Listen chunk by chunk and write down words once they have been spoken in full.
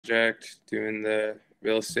project, doing the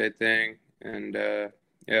real estate thing, and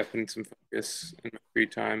yeah, putting some focus in my free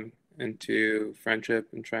time into friendship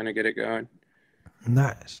and trying to get it going.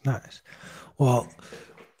 Nice, nice. Well,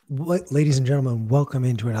 ladies and gentlemen, welcome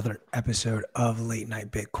into another episode of Late Night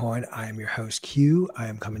Bitcoin. I am your host, Q. I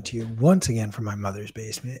am coming to you once again from my mother's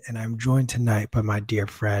basement, and I'm joined tonight by my dear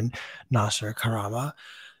friend, Nasser Karama.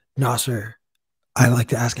 Nasser, I like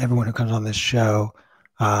to ask everyone who comes on this show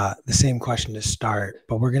the same question to start,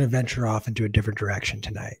 but we're going to venture off into a different direction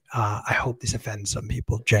tonight. I hope this offends some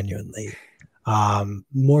people genuinely.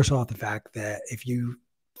 More so off the fact that if you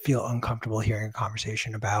feel uncomfortable hearing a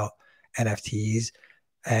conversation about NFTs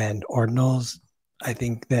and ordinals, I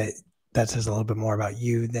think that says a little bit more about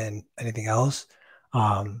you than anything else.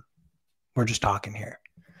 Um, we're just talking here.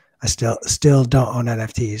 I still don't own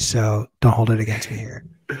NFTs, so don't hold it against me here.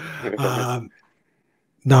 Um,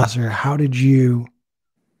 Nasser, how did you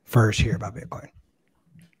first hear about Bitcoin?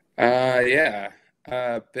 Yeah.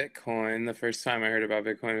 Bitcoin. The first time I heard about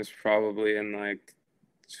Bitcoin was probably in like,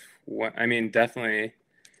 I mean, definitely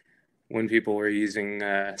when people were using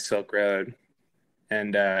Silk Road,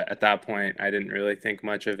 and at that point, I didn't really think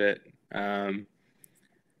much of it.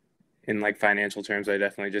 In like financial terms, I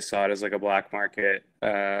definitely just saw it as like a black market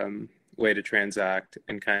way to transact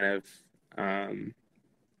and kind of um,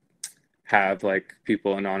 have like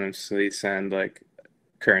people anonymously send like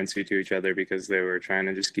currency to each other because they were trying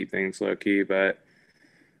to just keep things low key. But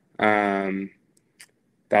um,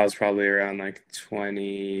 that was probably around like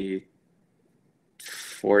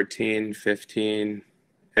 2014, 15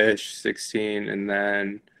 ish, 16. And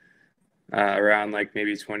then around like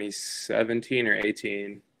maybe 2017 or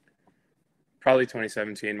 18, probably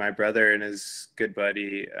 2017, my brother and his good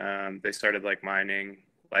buddy, they started like mining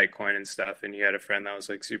Litecoin and stuff. And he had a friend that was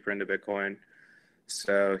like super into Bitcoin.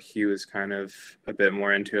 So he was kind of a bit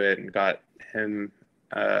more into it and got him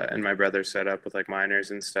and my brother set up with like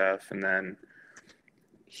miners and stuff. And then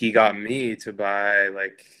he got me to buy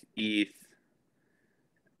like ETH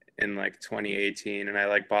in like 2018, and I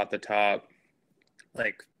like bought the top,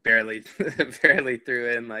 like barely barely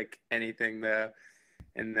threw in like anything though.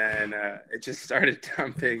 And then it just started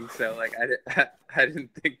dumping. So like I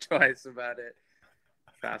didn't think twice about it.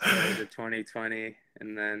 Fast forward to 2020,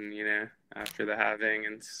 and then after the halving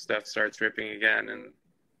and stuff starts ripping again, and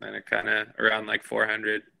then it kind of around like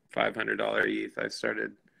 400 $500 ETH, I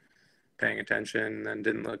started paying attention and then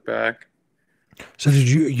didn't look back. So did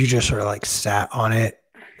you just sort of like sat on it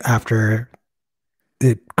after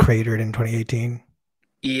it cratered in 2018?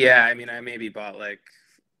 Yeah, I mean, I maybe bought like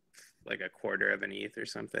a quarter of an ETH or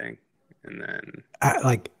something, and then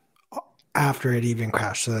Like after it even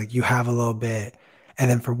crashed. So like you have a little bit, and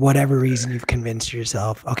then for whatever reason you've convinced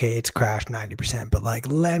yourself, okay, it's crashed 90%, but like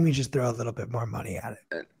let me just throw a little bit more money at it.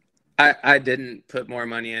 I didn't put more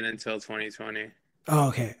money in until 2020. Oh,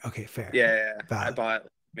 okay, okay, fair, Yeah, fair. yeah, yeah. I Valid, bought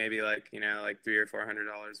maybe like like $300 or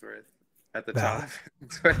 $400 worth at the valid. top in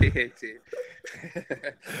 2018,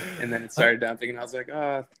 and then it Uh, started dumping, and I was like,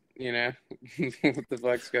 oh, what the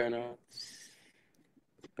fuck's going on?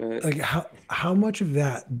 But like how much of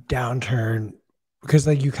that downturn, because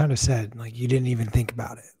like you kind of said, like you didn't even think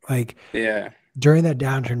about it. Like yeah, during that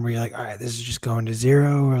downturn where you're like, all right, this is just going to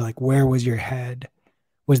zero, or like where was your head?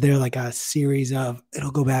 Was there like a series of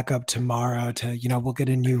it'll go back up tomorrow to, we'll get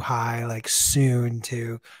a new high like soon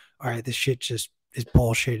to, all right, this shit just is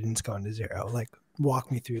bullshit and it's going to zero. Like walk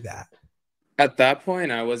me through that. at that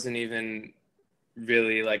point, I wasn't even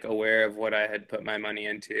really like aware of what I had put my money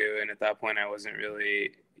into, and at that point, I wasn't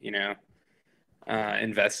really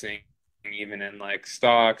investing even in like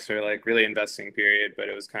stocks or like really investing period. But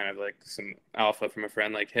it was kind of like some alpha from a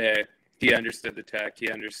friend, like, hey, he understood the tech,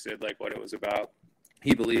 he understood like what it was about,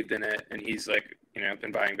 he believed in it, and he's like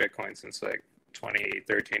been buying Bitcoin since like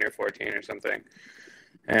 2013 or 14 or something.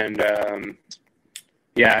 And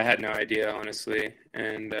yeah, I had no idea, honestly.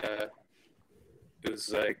 And it was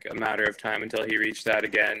like a matter of time until he reached out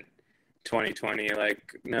again. 2020,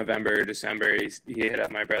 like November, December, he hit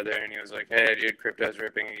up my brother and he was like, hey, dude, crypto's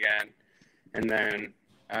ripping again. And then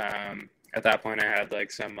at that point, I had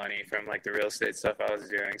like some money from like the real estate stuff I was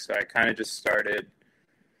doing. So I kind of just started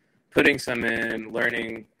putting some in,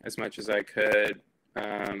 learning as much as I could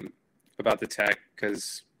about the tech,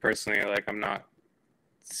 because personally, like, I'm not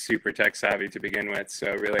super tech savvy to begin with.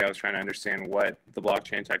 So really, I was trying to understand what the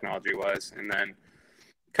blockchain technology was, and then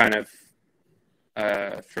kind of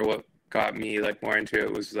for what got me like more into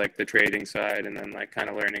it was like the trading side, and then like kind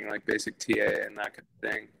of learning like basic TA and that kind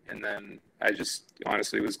of thing. And then I just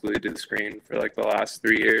honestly was glued to the screen for like the last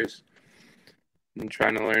 3 years and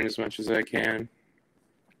trying to learn as much as I can.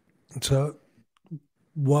 So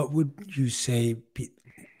what would you say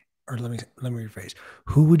or let me rephrase.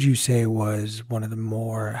 Who would you say was one of the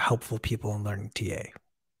more helpful people in learning TA?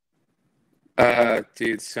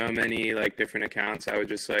 Dude, so many like different accounts. I would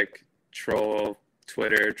just like troll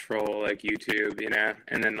Twitter, troll like YouTube,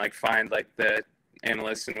 and then like find like the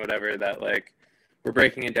analysts and whatever that like were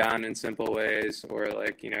breaking it down in simple ways, or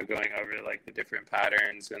like going over like the different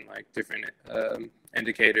patterns and like different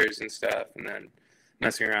indicators and stuff, and then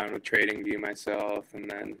messing around with TradingView myself, and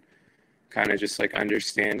then kind of just like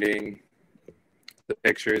understanding the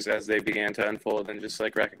pictures as they began to unfold and just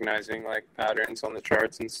like recognizing like patterns on the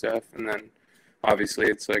charts and stuff. And then obviously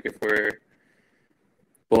it's like if we're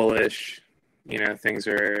bullish, things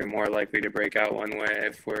are more likely to break out one way.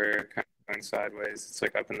 If we're kind of going sideways, it's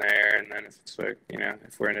like up in the air. And then if it's like,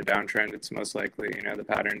 if we're in a downtrend, it's most likely, the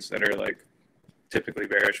patterns that are like typically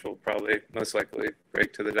bearish will probably most likely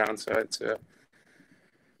break to the downside. So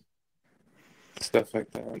stuff like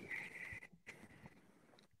that.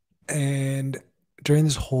 And during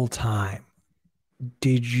this whole time,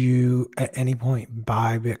 did you at any point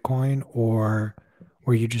buy Bitcoin, or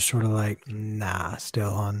were you just sort of like, nah,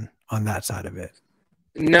 still on that side of it?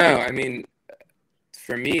 No, I mean,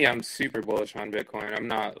 for me, I'm super bullish on Bitcoin. I'm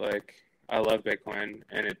not like, I love Bitcoin,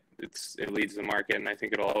 and it leads the market, and I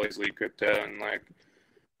think it'll always lead crypto. And like,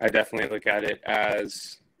 I definitely look at it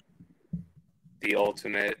as the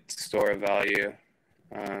ultimate store of value,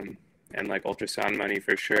 and like ultrasound money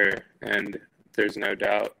for sure. And there's no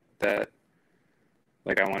doubt that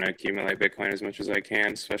like I want to accumulate Bitcoin as much as I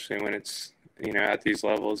can, especially when it's at these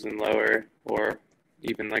levels and lower, or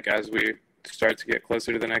even like as we start to get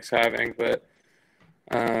closer to the next halving. But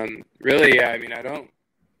really, yeah, I mean, I don't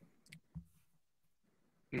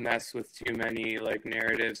mess with too many like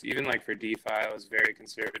narratives. Even like for DeFi, I was very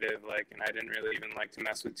conservative, like, and I didn't really even like to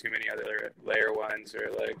mess with too many other layer ones,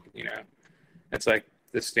 or like, it's like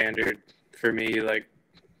the standard for me, like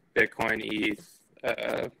Bitcoin,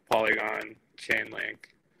 ETH, Polygon, Chainlink,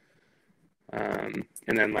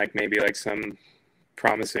 and then like maybe like some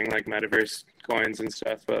promising like metaverse coins and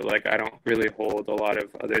stuff. But like I don't really hold a lot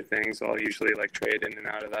of other things. I'll usually like trade in and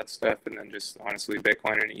out of that stuff, and then just honestly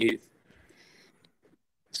Bitcoin and ETH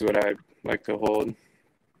is what I like to hold.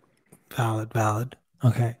 Valid.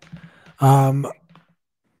 Okay. I want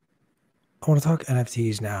to talk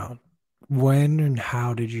NFTs now. When and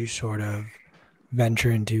how did you sort of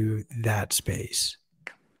venture into that space?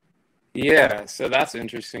 Yeah, so that's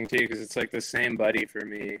interesting too, because it's like the same buddy for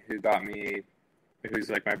me who's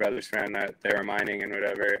like my brother's friend, that they were mining and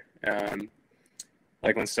whatever.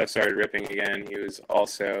 Like when stuff started ripping again, I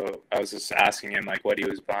was just asking him like what he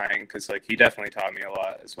was buying, because like he definitely taught me a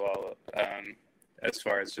lot as well, as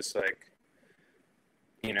far as just like,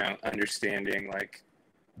 understanding like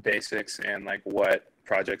basics and like what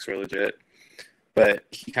projects were legit. But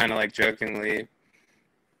he kind of like jokingly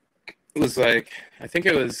was like, I think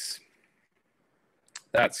it was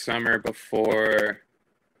that summer before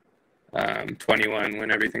 21,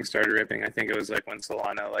 when everything started ripping. I think it was like when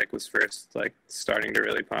Solana like was first like starting to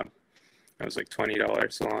really pump. It was like $20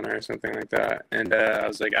 Solana or something like that. And I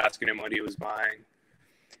was like asking him what he was buying,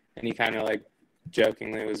 and he kind of like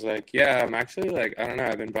jokingly was like, yeah, I'm actually like, I don't know,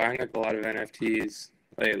 I've been buying like a lot of NFTs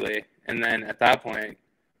lately. And then at that point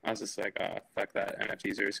I was just like, oh, fuck that,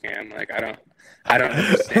 NFTs are a scam. Like I don't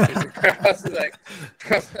understand. I was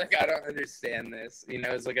like, I don't understand this.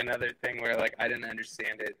 It's like another thing where like I didn't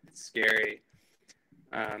understand it. It's scary.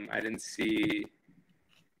 I didn't see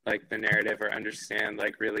like the narrative or understand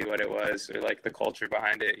like really what it was, or like the culture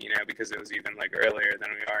behind it, because it was even like earlier than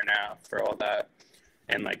we are now for all that.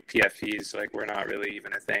 And like PFPs like were not really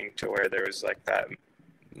even a thing, to where there was like that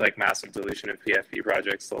like massive dilution of PFP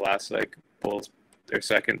projects the last like their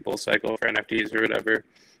second bull cycle for NFTs or whatever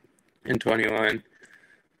in 21.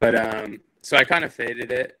 But so I kind of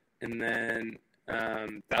faded it, and then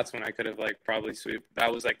that's when I could have like probably swooped.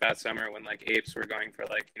 That was like that summer when like apes were going for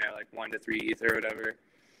like like 1 to 3 ETH or whatever,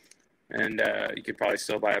 and you could probably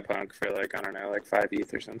still buy a punk for like, I don't know, like 5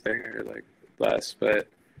 ETH or something, or like less. But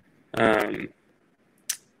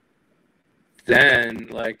then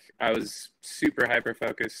like I was super hyper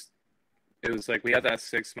focused. It was like we had that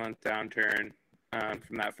 6-month downturn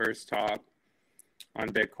from that first top on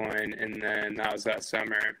Bitcoin, and then that was that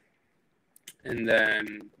summer, and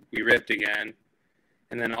then we ripped again,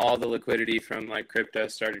 and then all the liquidity from like crypto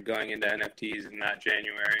started going into NFTs in that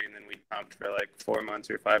January, and then we pumped for like 4 months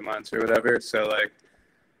or 5 months or whatever. So like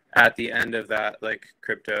at the end of that like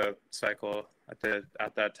crypto cycle,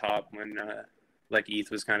 at that top, when like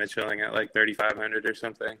ETH was kind of chilling at like 3,500 or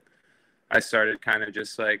something, I started kind of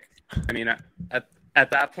just like, I mean, at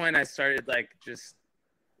that point I started like just.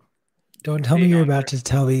 Don't tell me you're about to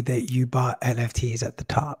tell me that you bought NFTs at the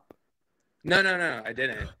top. No, I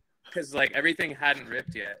didn't, because like everything hadn't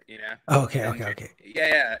ripped yet, you know. Okay, And okay.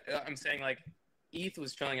 yeah, I'm saying like ETH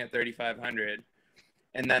was chilling at 3,500,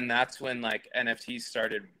 and then that's when like NFTs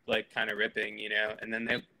started like kind of ripping, you know. And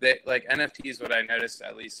then they like NFTs. What I noticed,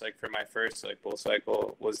 at least like for my first like bull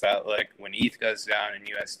cycle, was that like when ETH goes down in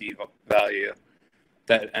USD value,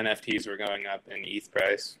 that NFTs were going up in ETH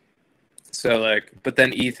price. So like, but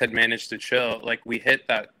then ETH had managed to chill. Like we hit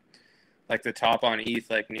that like the top on ETH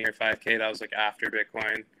like near 5K. That was like after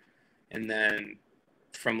Bitcoin, and then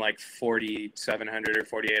from like 4,700 or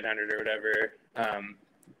 4,800 or whatever,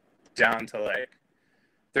 down to like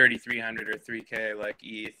 3,300 or 3K like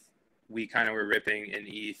ETH. We kind of were ripping in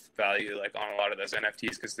ETH value like on a lot of those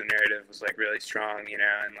NFTs because the narrative was like really strong, you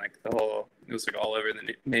know, and like the whole it was like all over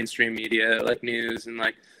the mainstream media like news, and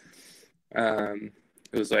like it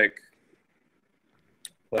was like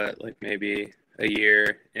what like maybe a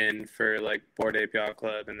year in for like Bored Ape Yacht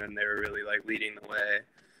Club, and then they were really like leading the way,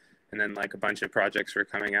 and then like a bunch of projects were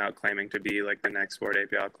coming out claiming to be like the next Bored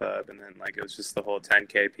Ape Yacht Club, and then like it was just the whole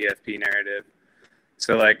 10K PFP narrative.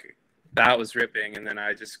 So like that was ripping, and then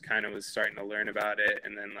I just kind of was starting to learn about it,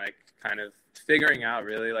 and then like kind of figuring out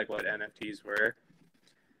really like what NFTs were.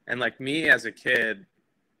 And like me as a kid,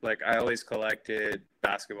 like I always collected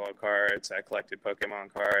basketball cards, I collected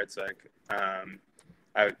Pokemon cards, like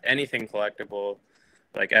anything collectible,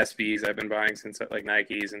 like SBs I've been buying since like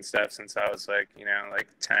Nikes and stuff since I was like, you know, like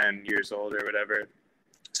 10 years old or whatever.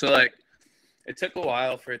 So like it took a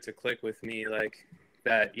while for it to click with me, like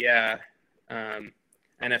that, yeah,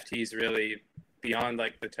 NFTs really beyond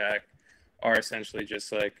like the tech are essentially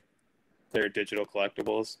just like they're digital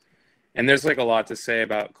collectibles. And there's like a lot to say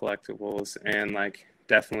about collectibles and like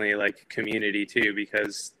definitely like community too,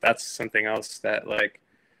 because that's something else that like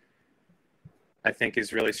I think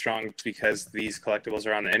is really strong because these collectibles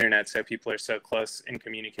are on the internet, so people are so close in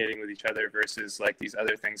communicating with each other versus like these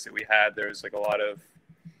other things that we had. There was like a lot of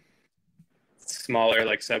smaller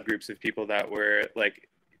like subgroups of people that were like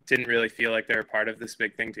didn't really feel like they were part of this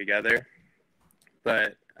big thing together.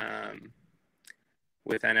 But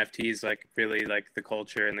with NFTs, like really like the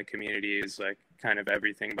culture and the community is like kind of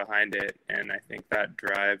everything behind it, and I think that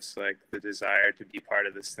drives like the desire to be part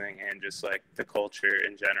of this thing and just like the culture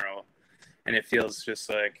in general. And it feels just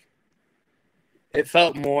like it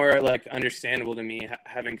felt more like understandable to me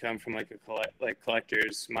having come from like a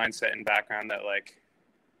collector's mindset and background, that like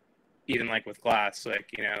even like with glass, like,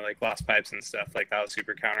 you know, like glass pipes and stuff, like that was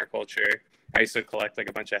super counterculture. I used to collect like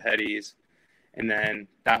a bunch of headies, and then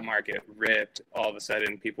that market ripped. All of a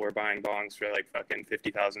sudden people were buying bongs for like fucking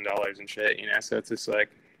 $50,000 and shit, you know. So it's just like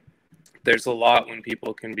there's a lot when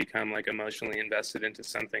people can become like emotionally invested into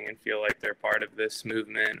something and feel like they're part of this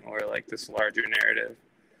movement or like this larger narrative.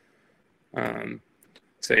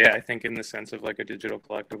 So yeah, I think in the sense of like a digital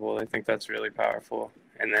collectible, I think that's really powerful.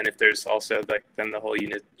 And then if there's also like then the whole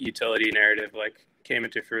utility narrative like came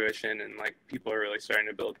into fruition, and like people are really starting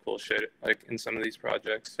to build cool shit like in some of these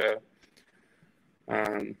projects. So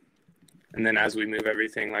and then as we move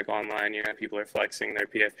everything like online, you know, people are flexing their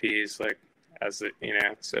PFPs like as it, you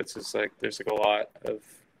know, so it's just like there's like a lot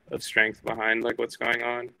of strength behind like what's going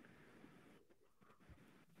on.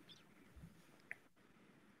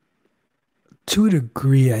 To a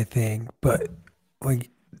degree, I think, but like,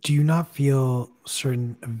 do you not feel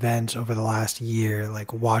certain events over the last year,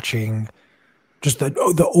 like watching just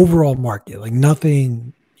the overall market, like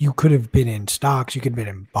nothing, you could have been in stocks, you could have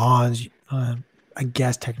been in bonds. I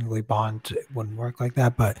guess technically bonds wouldn't work like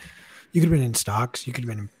that, but you could have been in stocks, you could have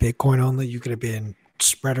been in Bitcoin only, you could have been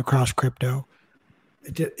spread across crypto.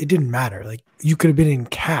 It didn't matter. Like you could have been in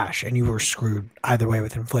cash and you were screwed either way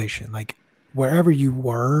with inflation. Like wherever you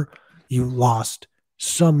were, you lost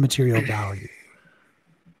some material value.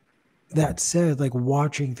 That said, like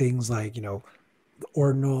watching things like, you know, the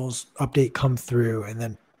ordinals update come through and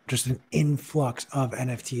then just an influx of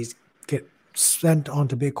NFTs get sent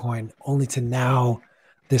onto Bitcoin, only to now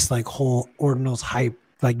this like whole ordinals hype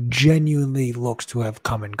like genuinely looks to have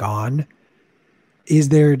come and gone. Is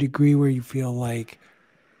there a degree where you feel like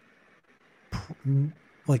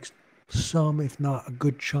some, if not a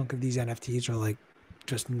good chunk of these NFTs are like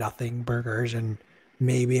just nothing burgers, and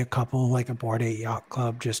maybe a couple like a Bored Ape Yacht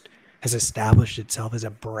Club just has established itself as a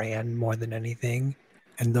brand more than anything,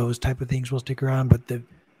 and those type of things will stick around, but the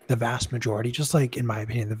vast majority, just like in my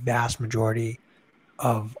opinion, the vast majority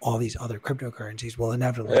of all these other cryptocurrencies will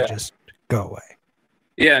inevitably just go away.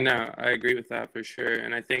 Yeah, no, I agree with that for sure.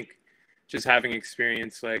 And I think just having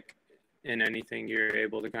experience like in anything, you're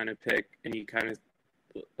able to kind of pick, and you kind of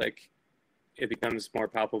like it becomes more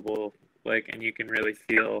palpable, like, and you can really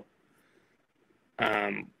feel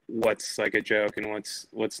what's like a joke and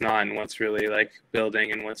what's not, and what's really like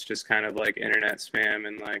building and what's just kind of like internet spam.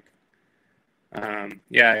 And like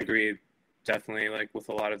yeah, I agree definitely, like with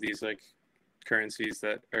a lot of these like currencies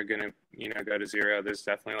that are gonna, you know, go to zero, there's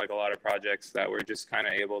definitely like a lot of projects that were just kind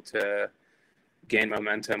of able to gain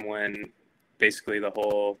momentum when basically the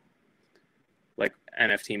whole like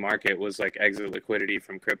NFT market was like exit liquidity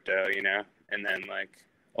from crypto, you know. And then like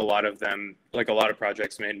a lot of them, like a lot of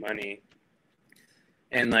projects made money,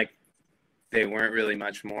 and like they weren't really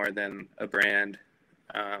much more than a brand,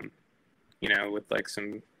 you know, with like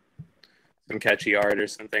some catchy art or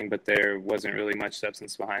something, but there wasn't really much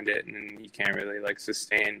substance behind it, and you can't really like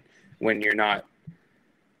sustain when you're not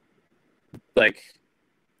like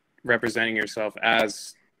representing yourself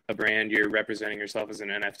as a brand. You're representing yourself as an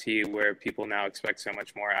NFT, where people now expect so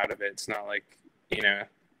much more out of it. It's not like, you know,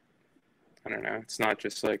 I don't know, it's not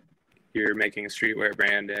just like you're making a streetwear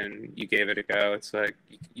brand and you gave it a go. It's like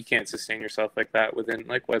you can't sustain yourself like that within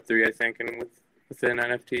like Web3, I think, and within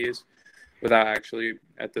NFTs, without actually,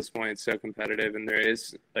 at this point, it's so competitive, and there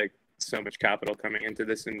is like so much capital coming into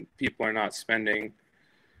this, and people are not spending,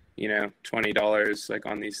 you know, $20 like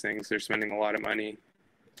on these things. They're spending a lot of money,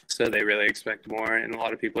 so they really expect more, and a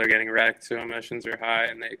lot of people are getting wrecked, so emotions are high,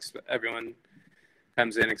 and everyone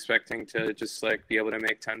comes in expecting to just like be able to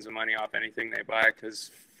make tons of money off anything they buy. Because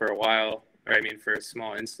for a while, or I mean for a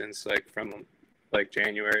small instance, like from like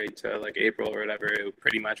January to like April or whatever, it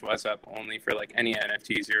pretty much was up only for like any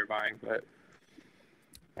NFTs you were buying. But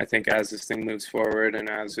I think as this thing moves forward and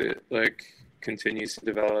as it like continues to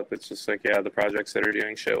develop, it's just like, yeah, the projects that are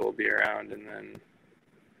doing shit will be around, and then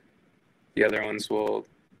the other ones will,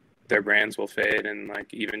 their brands will fade, and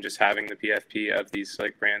like even just having the PFP of these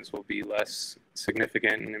like brands will be less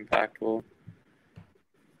significant and impactful.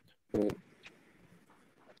 But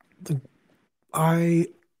I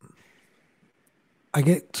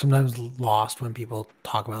get sometimes lost when people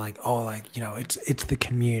talk about like, oh, like, you know, it's the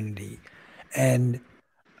community. And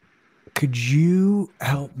could you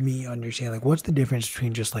help me understand like what's the difference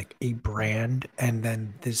between just like a brand and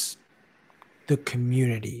then the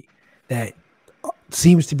community that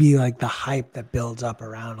seems to be like the hype that builds up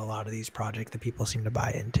around a lot of these projects that people seem to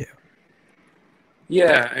buy into?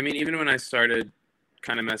 yeah, I mean, even when I started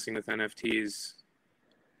kind of messing with NFTs,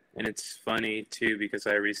 and it's funny too because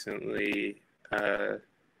I recently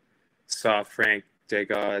saw Frank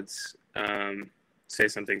Degods say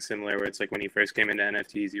something similar, where it's like when he first came into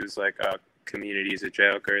NFTs, he was like, "Oh, community is a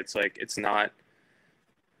joke," or it's like it's not.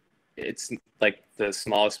 It's like the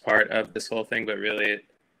smallest part of this whole thing, but really,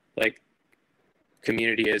 like,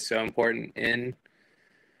 community is so important in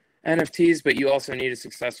NFTs. But you also need a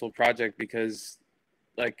successful project, because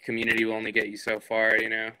like community will only get you so far, you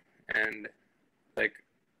know, and like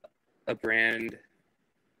a brand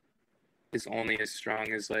is only as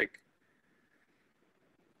strong as like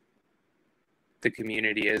the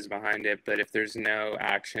community is behind it. But if there's no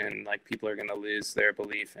action, like people are going to lose their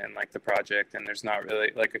belief in like the project, and there's not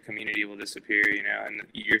really like a community will disappear, you know. And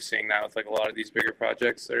you're seeing that with like a lot of these bigger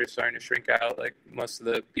projects that are starting to shrink out. Like most of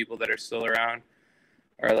the people that are still around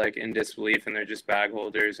are like in disbelief, and they're just bag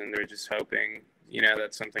holders, and they're just hoping, you know,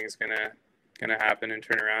 that something's gonna happen and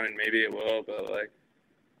turn around, and maybe it will. But like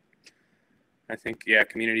I think, yeah,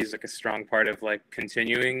 community is like a strong part of like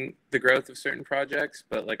continuing the growth of certain projects.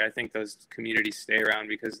 But like I think those communities stay around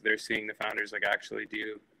because they're seeing the founders like actually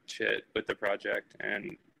do shit with the project,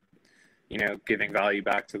 and, you know, giving value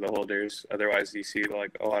back to the holders. Otherwise you see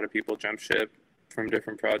like a lot of people jump ship from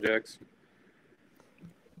different projects.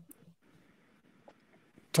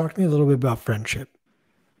 Talk to me a little bit about friendship.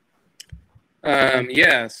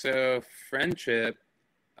 Yeah, so friendship,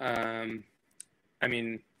 I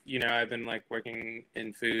mean, you know, I've been like working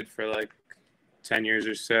in food for like 10 years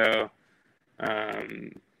or so.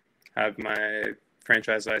 Have my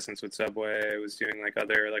franchise license with Subway. I was doing like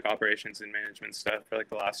other like operations and management stuff for like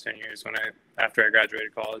the last 10 years after I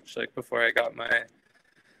graduated college, like before I got my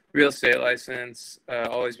real estate license.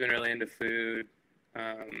 Always been really into food.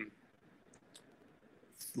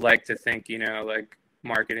 Like to think, you know, like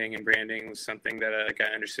marketing and branding was something that I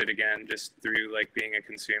understood again just through like being a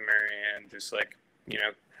consumer, and just like, you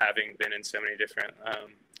know, having been in so many different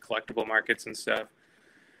collectible markets and stuff.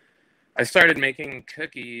 I started making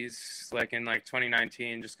cookies like in like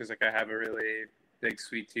 2019, just because like I have a really big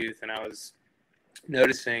sweet tooth, and I was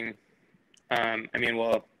noticing, I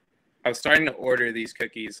was starting to order these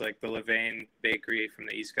cookies, like the Levain bakery from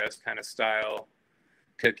the East Coast kind of style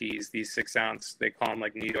cookies, these 6-ounce, they call them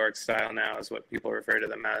like New York style now is what people refer to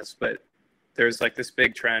them as. But there's like this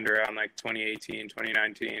big trend around like 2018,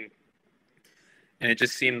 2019. And it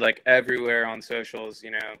just seemed like everywhere on socials,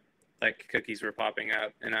 you know, like cookies were popping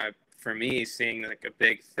up, and for me, seeing like a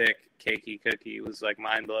big, thick, cakey cookie was like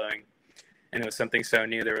mind blowing, and it was something so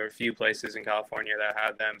new. There were a few places in California that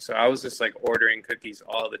had them, so I was just like ordering cookies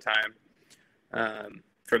all the time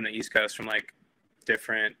from the East Coast, from like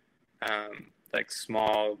different like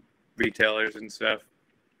small retailers and stuff.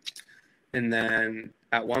 And then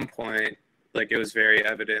at one point, like it was very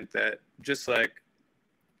evident that just like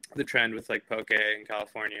the trend with like poke in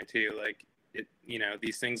California too, like it, you know,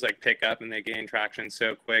 these things like pick up and they gain traction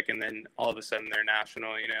so quick, and then all of a sudden they're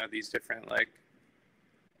national, you know, these different like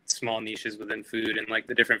small niches within food and like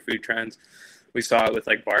the different food trends. We saw it with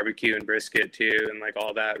like barbecue and brisket too, and like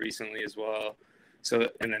all that recently as well. So,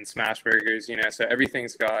 and then smash burgers, you know, so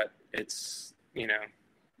everything's got its, you know,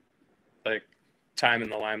 like time in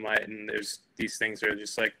the limelight, and there's these things are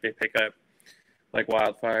just like they pick up like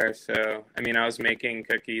wildfire. So I mean, I was making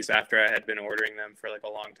cookies after I had been ordering them for like a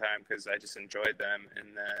long time because I just enjoyed them,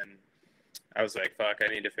 and then I was like, fuck,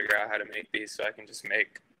 I need to figure out how to make these so I can just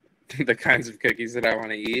make the kinds of cookies that I want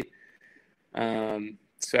to eat.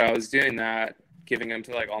 So I was doing that, giving them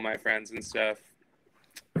to like all my friends and stuff,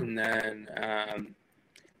 and then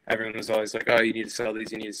everyone was always like, oh, you need to sell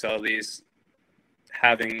these, you need to sell these.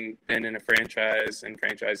 Having been in a franchise and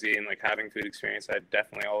franchisee and like having food experience, I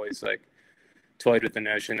definitely always like toyed with the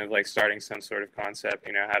notion of like starting some sort of concept.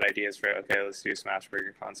 You know, I had ideas for, okay, let's do a smash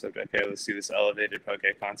burger concept. Okay, let's do this elevated poke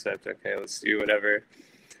concept. Okay, let's do whatever.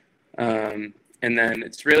 And then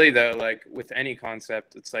it's really though, like with any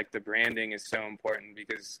concept, it's like the branding is so important,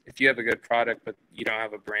 because if you have a good product but you don't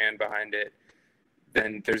have a brand behind it,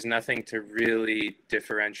 then there's nothing to really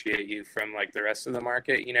differentiate you from like the rest of the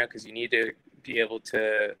market, you know, because you need to be able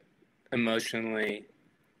to emotionally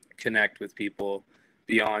connect with people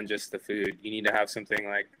beyond just the food. You need to have something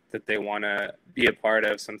like that they want to be a part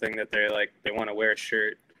of, something that they're like, they want to wear a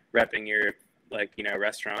shirt repping your like, you know,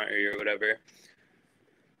 restaurant or your whatever.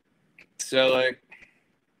 So like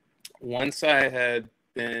once I've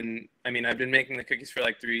been making the cookies for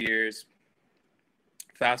like 3 years.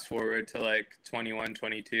 Fast forward to like 21,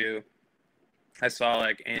 22, I saw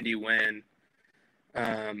like Andy Wynn.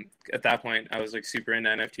 At that point, I was like super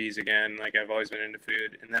into NFTs again. Like I've always been into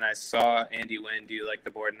food. And then I saw Andy Wynn do like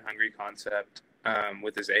the Bored and Hungry concept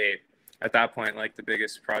with his ape. At that point, like the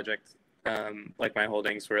biggest project, like my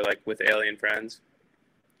holdings were like with Alien Friends.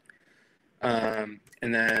 And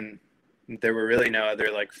then there were really no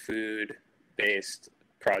other like food-based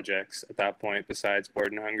projects at that point besides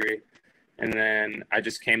Bored and Hungry. And then I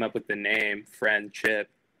just came up with the name Friend Chip,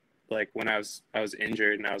 like when I was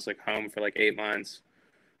injured and I was like home for like 8 months,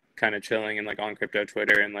 kind of chilling and like on crypto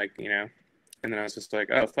Twitter, and like, you know, and then I was just like,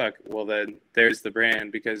 oh fuck, well then there's the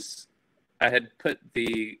brand, because I had put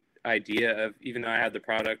the idea of, even though I had the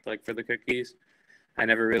product like for the cookies, I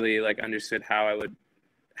never really like understood how it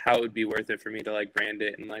would be worth it for me to like brand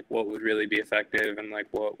it, and like what would really be effective, and like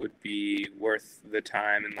what would be worth the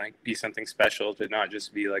time, and like be something special to not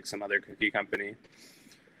just be like some other cookie company.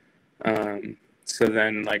 So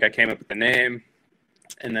then like I came up with the name,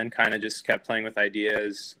 and then kind of just kept playing with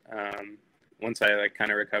ideas. Once I like kind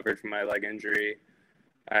of recovered from my leg injury,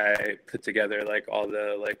 I put together like all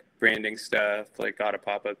the like branding stuff, like got a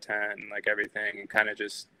pop-up tent and like everything, and kind of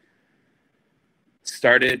just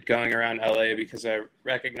started going around LA, because I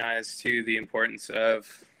recognized too the importance of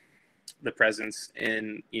the presence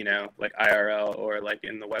in, you know, like IRL or like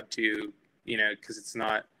in the Web 2, you know, because it's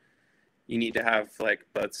not, you need to have like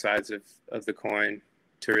both sides of the coin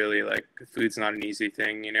to really like, food's not an easy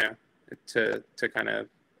thing, you know, to kind of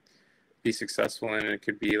be successful in. It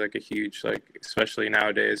could be like a huge, like, especially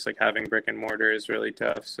nowadays, like having brick and mortar is really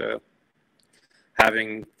tough. So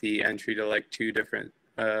having the entry to like 2 different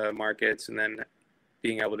markets, and then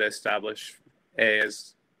being able to establish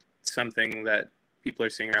as something that people are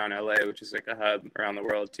seeing around LA, which is like a hub around the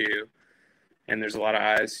world too. And there's a lot of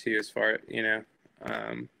eyes too, as far, you know,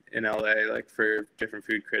 in LA, like for different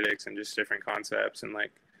food critics and just different concepts. And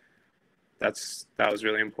like, that was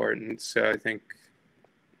really important. So I think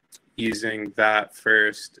using that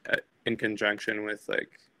first in conjunction with like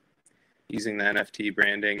using the NFT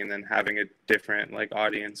branding, and then having a different like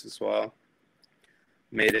audience as well,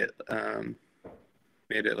 made it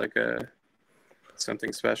like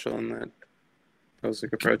something special, and that was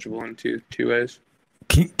like approachable in two ways.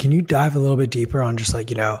 Can you dive a little bit deeper on just like,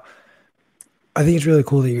 you know, I think it's really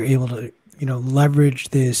cool that you're able to, you know, leverage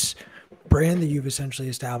this brand that you've essentially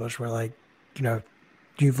established, where like, you know,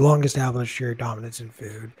 you've long established your dominance in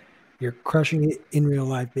food. You're crushing it in real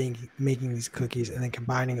life, making these cookies, and then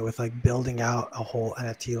combining it with like building out a whole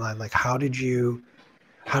NFT line. Like, how did you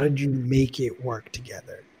make it work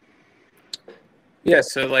together? Yeah,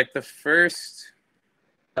 so like the first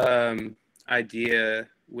idea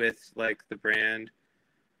with like the brand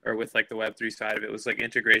or with like the Web3 side of it was like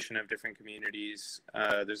integration of different communities.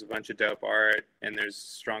 There's a bunch of dope art and there's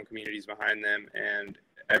strong communities behind them, and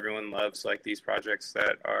everyone loves like these projects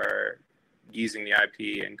that are using the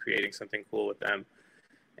IP and creating something cool with them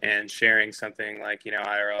and sharing something like, you know,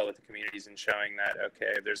 IRL with the communities and showing that,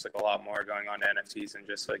 okay, there's like a lot more going on to NFTs than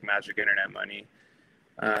just like magic internet money.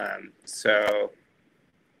 So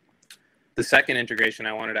the second integration,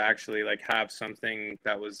 I wanted to actually like have something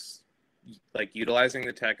that was like utilizing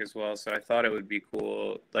the tech as well. So I thought it would be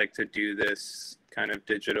cool like to do this kind of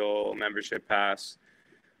digital membership pass,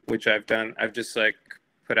 which I've done. I've just like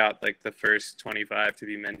put out like the first 25 to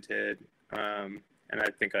be minted. And I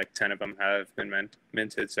think like 10 of them have been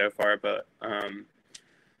minted so far. But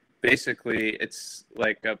basically it's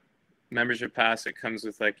like a membership pass. It comes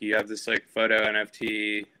with like, you have this like photo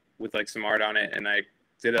NFT with like some art on it. And I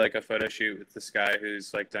did like a photo shoot with this guy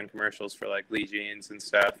who's like done commercials for like Lee Jeans and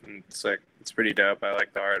stuff. And it's like, it's pretty dope. I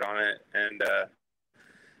like the art on it. And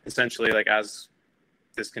essentially like as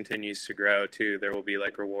this continues to grow too, there will be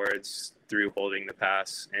like rewards through holding the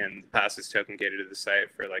pass, and the pass is token gated to the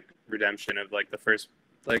site for like redemption of like the first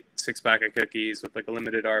like 6-pack of cookies with like a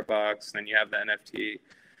limited art box. Then you have the NFT.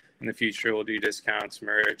 In the future, we'll do discounts,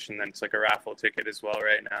 merch, and then it's like a raffle ticket as well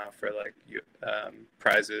right now for like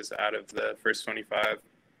prizes out of the first 25.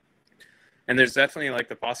 And there's definitely like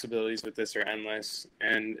the possibilities with this are endless,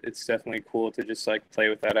 and it's definitely cool to just like play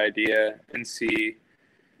with that idea and see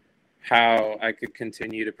how I could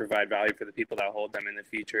continue to provide value for the people that hold them in the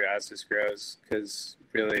future as this grows. Because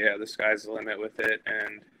really, yeah, the sky's the limit with it,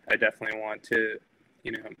 and I definitely want to,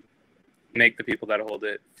 you know, make the people that hold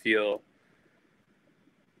it feel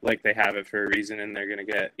like they have it for a reason, and they're gonna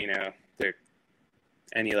get, you know, their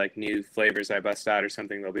any like new flavors I bust out or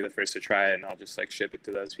something, they'll be the first to try it, and I'll just like ship it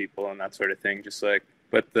to those people and that sort of thing. Just like,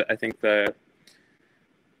 but I think I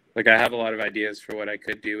have a lot of ideas for what I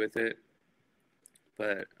could do with it,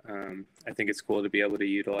 but I think it's cool to be able to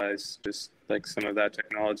utilize just like some of that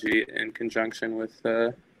technology in conjunction with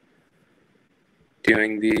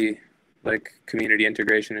doing the like community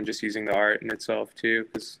integration and just using the art in itself too,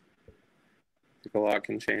 because I think a lot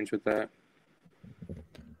can change with that.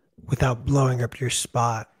 Without blowing up your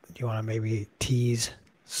spot, do you want to maybe tease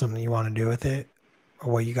something you want to do with it,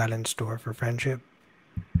 or what you got in store for friendship?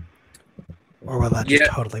 Or will that just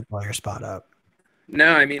totally blow your spot up?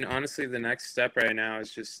 No, I mean, honestly, the next step right now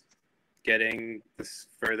is just getting this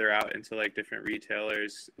further out into like different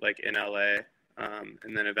retailers like in LA.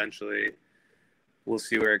 And then eventually we'll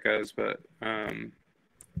see where it goes. But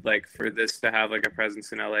like for this to have like a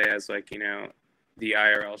presence in LA as like, you know, the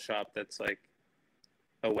IRL shop that's like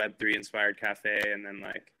a Web3 inspired cafe, and then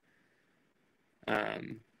like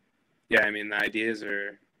yeah, I mean, the ideas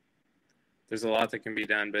are, there's a lot that can be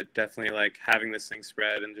done, but definitely like having this thing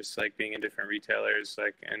spread and just like being in different retailers,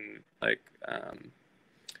 like, and like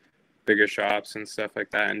bigger shops and stuff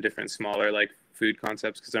like that, and different smaller like food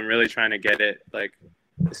concepts, because I'm really trying to get it like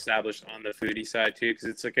established on the foodie side too, because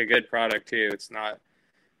it's like a good product too. It's not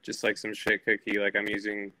just like some shit cookie. Like I'm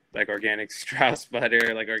using like organic Strauss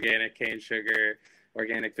butter, like organic cane sugar,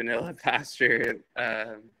 organic vanilla pasture,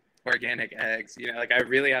 organic eggs. You know, like I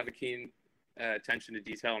really have a keen attention to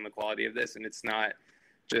detail on the quality of this, and it's not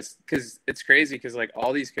just because it's crazy, because like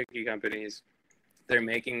all these cookie companies, they're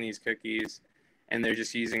making these cookies and they're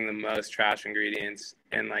just using the most trash ingredients,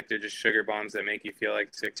 and like they're just sugar bombs that make you feel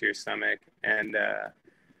like sick to your stomach, and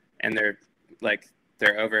they're like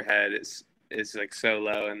their overhead is like so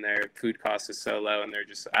low, and their food cost is so low, and they're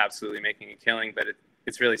just absolutely making a killing. But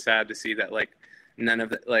it's really sad to see that like none of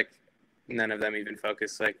them even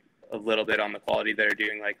focus like a little bit on the quality that are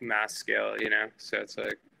doing like mass scale, you know? So it's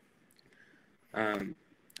like,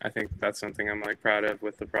 I think that's something I'm like proud of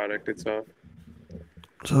with the product itself.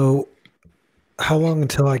 So how long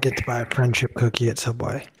until I get to buy a friendship cookie at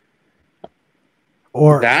Subway?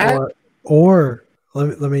 Or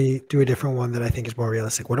let me do a different one that I think is more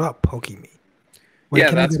realistic. What about Poke Me?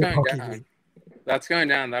 Yeah, that's going down. That's going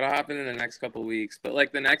down. That'll happen in the next couple of weeks. But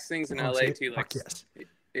like the next things in LA too, like yes.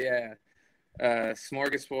 Yeah.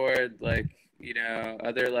 Smorgasbord, like, you know,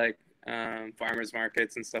 other like farmers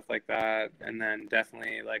markets and stuff like that, and then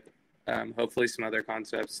definitely like hopefully some other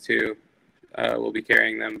concepts too. We'll be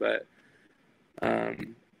carrying them, but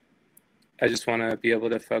I just want to be able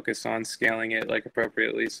to focus on scaling it like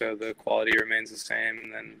appropriately so the quality remains the same,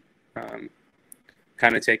 and then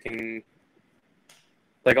kind of taking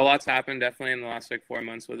like a lot's happened definitely in the last like 4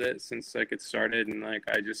 months with it since like it started, and like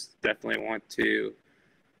I just definitely want to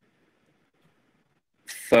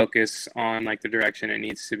focus on like the direction it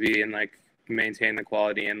needs to be, and like maintain the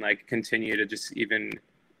quality, and like continue to just even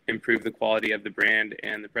improve the quality of the brand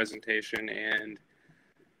and the presentation and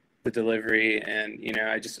the delivery. And, you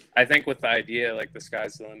know, I think with the idea, like, the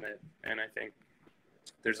sky's the limit. And I think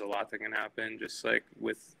there's a lot that can happen just like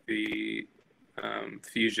with the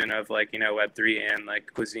fusion of, like, you know, Web3 and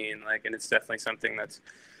like cuisine, like, and it's definitely something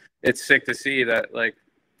it's sick to see that, like,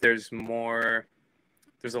 there's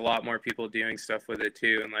a lot more people doing stuff with it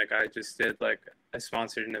too. And like, I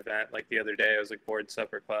sponsored an event like the other day. It was like Board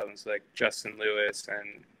Supper Club. It was like Justin Lewis,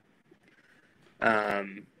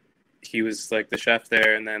 and he was like the chef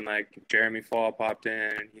there. And then like Jeremy Fall popped in,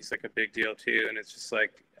 and he's like a big deal too. And it's just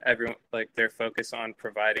like everyone, like, they're focused on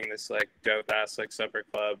providing this like dope ass like supper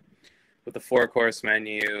club with a 4-course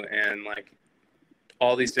menu and like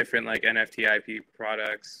all these different like NFT IP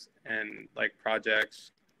products and like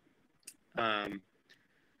projects.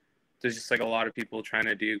 There's just like a lot of people trying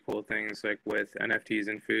to do cool things like with NFTs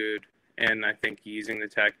and food. And I think using the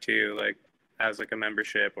tech too, like as like a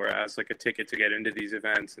membership or as like a ticket to get into these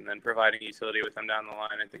events, and then providing utility with them down the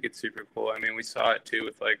line. I think it's super cool. I mean, we saw it too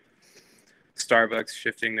with like Starbucks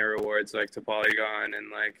shifting their rewards like to Polygon,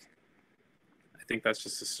 and like, I think that's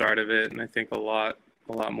just the start of it. And I think a lot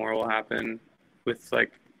more will happen with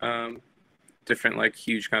like different like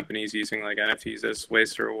huge companies using like NFTs as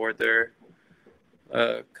ways to reward their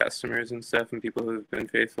customers and stuff, and people who've been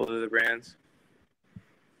faithful to the brands.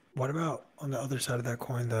 What about on the other side of that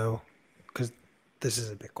coin, though? Because this is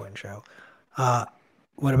a Bitcoin show.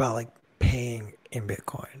 What about like paying in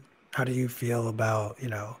Bitcoin? How do you feel about, you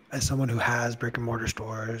know, as someone who has brick and mortar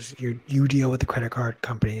stores, you deal with the credit card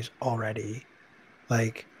companies already.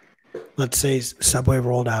 Like, let's say Subway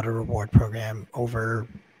rolled out a reward program over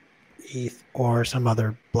ETH or some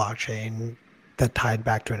other blockchain that tied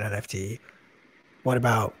back to an NFT. What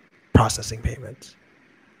about processing payments?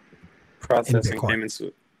 Processing payments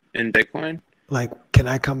in Bitcoin? Like, can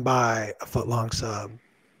I come buy a foot-long sub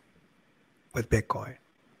with Bitcoin?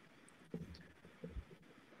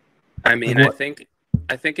 I mean, like,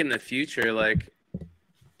 I think in the future, like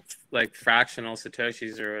fractional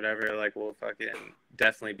Satoshis or whatever, like, will fucking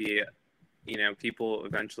definitely be, you know, people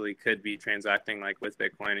eventually could be transacting like with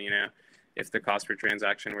Bitcoin, you know, if the cost per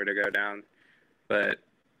transaction were to go down. But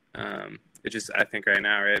it just, I think right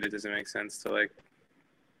now, right, it doesn't make sense to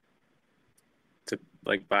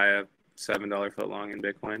buy a $7 foot long in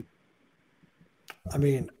Bitcoin. I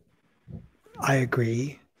mean, I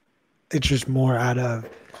agree. It's just more out of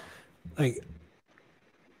like,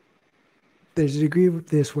 there's a degree of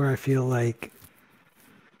this where I feel like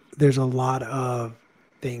there's a lot of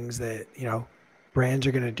things that, you know, brands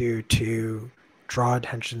are going to do to draw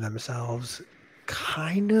attention to themselves,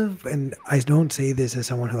 kind of. And I don't say this as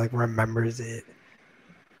someone who like remembers it.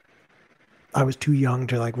 I was too young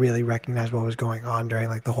to like really recognize what was going on during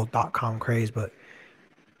like the whole .com craze, but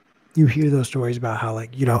you hear those stories about how,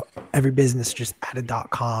 like, you know, every business just added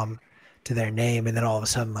 .com to their name, and then all of a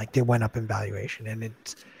sudden like they went up in valuation. And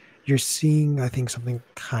you're seeing, I think, something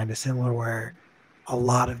kind of similar where a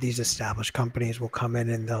lot of these established companies will come in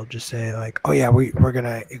and they'll just say like, oh yeah, we're going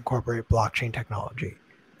to incorporate blockchain technology.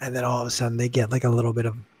 And then all of a sudden they get like a little bit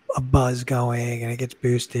of a buzz going and it gets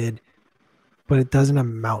boosted, but it doesn't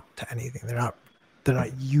amount to anything. They're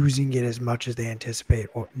not using it as much as they anticipate,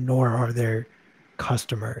 nor are their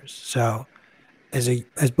customers. So as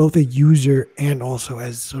both a user and also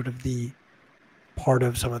as sort of the part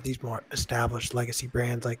of some of these more established legacy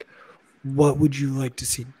brands, like, what would you like to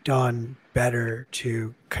see done better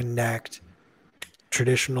to connect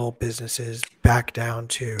traditional businesses back down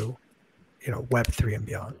to, you know, Web3 and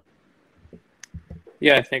beyond?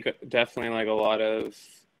 Yeah, I think definitely like a lot of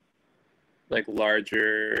like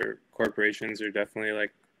larger corporations are definitely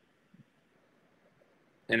like,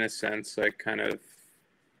 in a sense, like kind of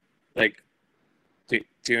like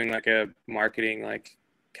doing like a marketing like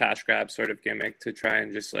cash grab sort of gimmick to try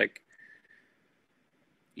and just like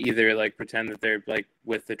either like pretend that they're like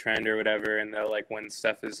with the trend or whatever, and they'll like, when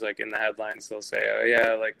stuff is like in the headlines, they'll say, oh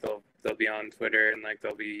yeah, like they'll be on Twitter and like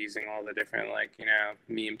they'll be using all the different like, you know,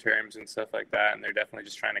 meme terms and stuff like that, and they're definitely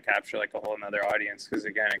just trying to capture like a whole another audience, because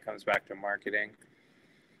again, it comes back to marketing,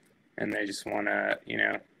 and they just want to, you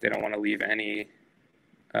know, they don't want to leave any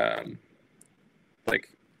like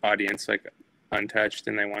audience like untouched,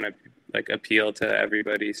 and they want to like appeal to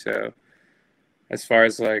everybody. So as far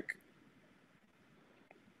as like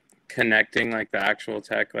connecting like the actual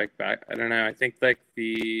tech like back, I don't know, I think like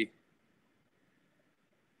the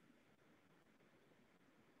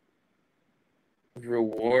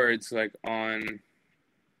rewards like on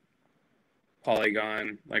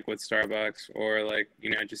Polygon, like with Starbucks, or like, you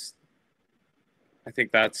know, just, I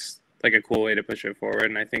think that's like a cool way to push it forward.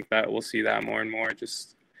 And I think that we'll see that more and more,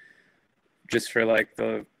 just for like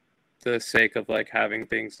the the sake of like having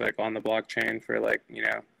things like on the blockchain for like, you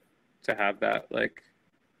know, to have that like,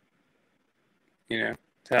 you know,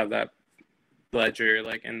 to have that ledger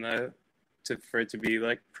like in the for it to be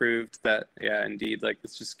like proved that yeah, indeed, like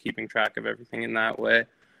it's just keeping track of everything in that way.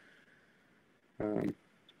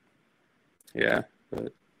 Yeah,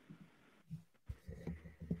 but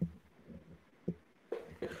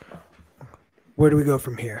where do we go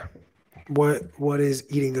from here? What is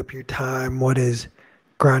eating up your time? What is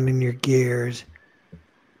grinding your gears?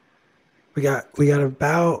 We got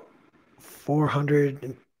about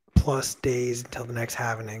 400 plus days until the next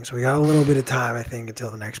halvening, so we got a little bit of time, I think,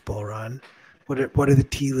 until the next bull run. What are the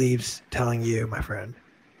tea leaves telling you, my friend?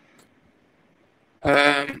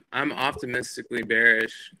 I'm optimistically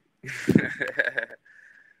bearish.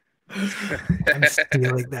 I'm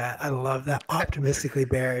stealing that. I love that. Optimistically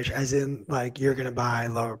bearish, as in like you're gonna buy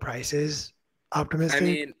lower prices.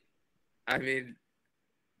 Optimistic. I mean,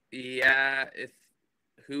 yeah. If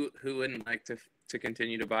who wouldn't like to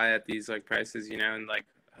continue to buy at these like prices, you know, and like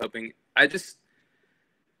hoping. I just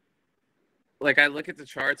like I look at the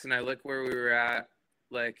charts and I look where we were at.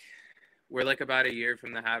 Like we're like about a year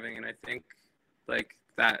from the halving, and I think like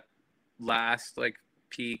that last like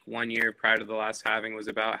peak 1 year prior to the last halving was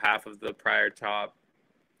about half of the prior top.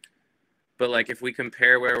 But like if we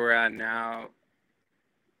compare where we're at now,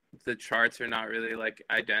 the charts are not really like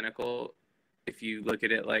identical if you look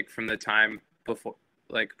at it like from the time before,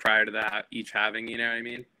 like prior to that each halving, you know what I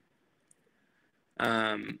mean?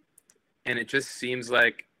 And it just seems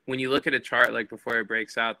like when you look at a chart like before it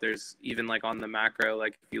breaks out, there's even like on the macro,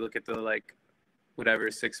 like if you look at the like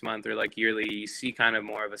whatever 6 month or like yearly, you see kind of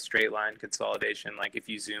more of a straight line consolidation like if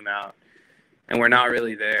you zoom out, and we're not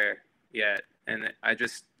really there yet. And I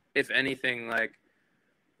just, if anything, like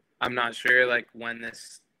I'm not sure like when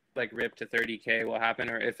this like rip to 30K will happen,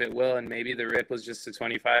 or if it will, and maybe the rip was just to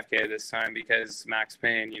 25K this time because max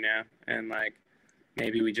pain, you know, and like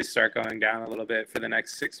maybe we just start going down a little bit for the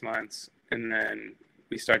next 6 months, and then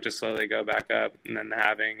we start to slowly go back up, and then the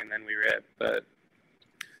halving, and then we rip. But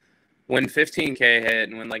when 15K hit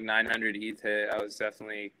and when like 900 ETH hit, I was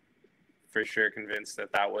definitely for sure convinced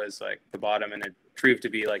that that was like the bottom, and it proved to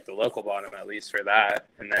be like the local bottom, at least for that.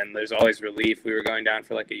 And then there's always relief. We were going down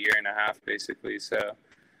for like a year and a half basically. So,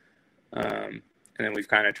 and then we've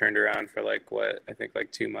kind of turned around for like what, I think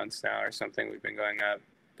like 2 months now or something. We've been going up,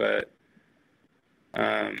 but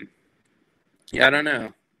yeah, I don't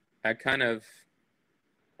know. I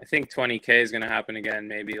think 20K is going to happen again,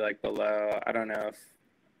 maybe like below. I don't know if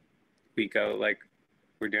we go like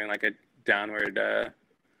we're doing like a downward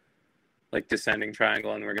like descending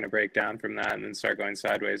triangle, and we're going to break down from that and then start going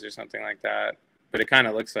sideways or something like that. But it kind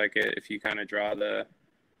of looks like it if you kind of draw the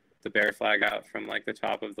bear flag out from like the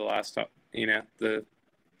top of the last top, you know, the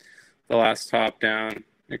last top down.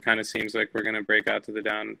 It kind of seems like we're going to break out to the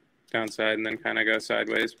downside and then kind of go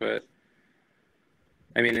sideways. But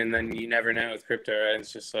I mean, and then you never know with crypto, right?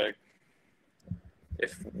 It's just like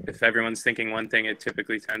if everyone's thinking one thing, it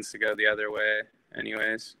typically tends to go the other way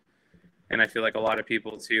anyways. And I feel like a lot of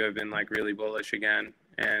people too have been like really bullish again,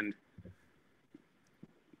 and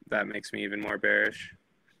that makes me even more bearish.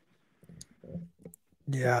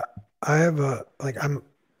 Yeah, I have a like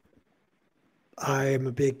I am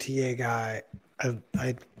a big TA guy.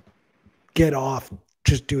 I get off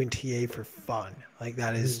just doing TA for fun. Like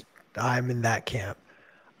that is, I'm in that camp.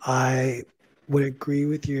 I would agree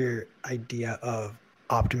with your idea of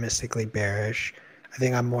optimistically bearish. I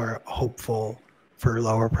think I'm more hopeful for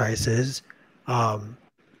lower prices.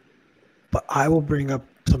 But I will bring up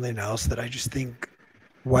something else that I just think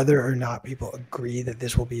whether or not people agree that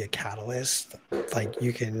this will be a catalyst, like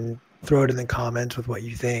you can throw it in the comments with what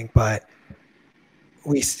you think, but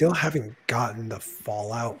we still haven't gotten the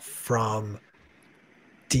fallout from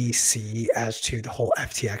DC as to the whole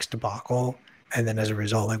FTX debacle. And then as a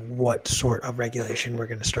result, like what sort of regulation we're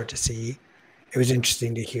going to start to see. It was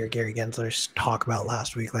interesting to hear Gary Gensler talk about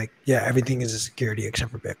last week, like, yeah, everything is a security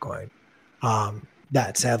except for Bitcoin.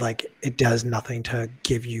 That said, like it does nothing to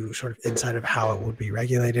give you sort of insight of how it would be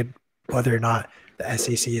regulated, whether or not the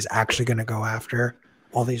SEC is actually going to go after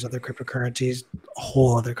all these other cryptocurrencies, a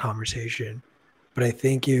whole other conversation. But I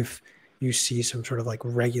think if you see some sort of like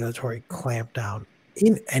regulatory clampdown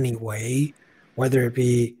in any way, whether it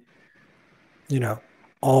be, you know,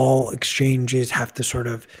 all exchanges have to sort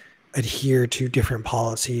of adhere to different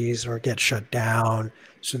policies or get shut down.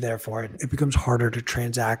 So therefore it becomes harder to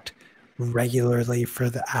transact regularly for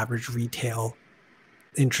the average retail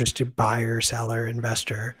interested buyer, seller,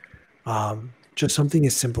 investor. Just something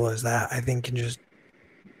as simple as that, I think, can just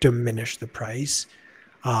diminish the price.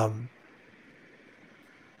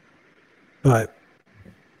 But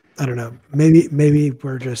I don't know. Maybe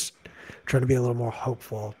we're just trying to be a little more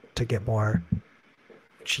hopeful to get more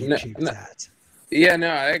cheap No, no, sats. yeah, no,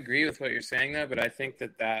 I agree with what you're saying though, but I think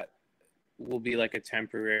that will be like a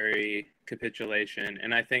temporary capitulation,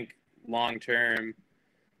 and I think long term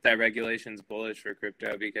that regulation's bullish for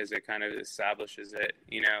crypto because it kind of establishes it,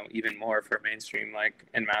 even more for mainstream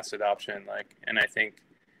and mass adoption. And I think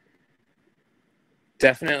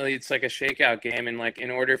definitely it's like a shakeout game, and in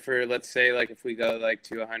order for, let's say, if we go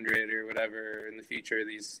to 100 or whatever in the future,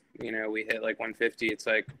 these we hit 150, it's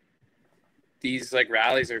these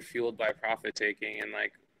rallies are fueled by profit taking, and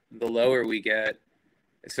the lower we get,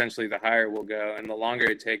 essentially the higher we'll go, and the longer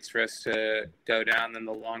it takes for us to go down, then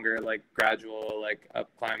the longer gradual up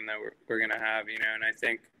climb that we're gonna have, and I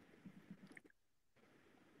think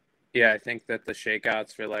that the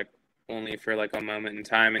shakeouts for only for a moment in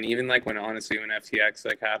time, and even when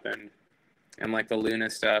FTX happened, and the Luna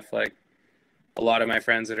stuff, a lot of my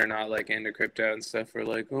friends that are not into crypto and stuff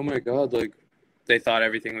were oh my god, they thought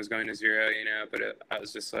everything was going to zero, but I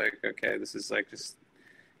was just okay, this is just,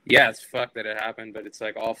 yeah, it's fucked that it happened, but it's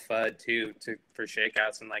all FUD too for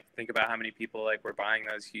shakeouts, and think about how many people were buying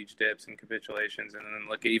those huge dips and capitulations, and then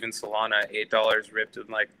look at even Solana, $8 ripped and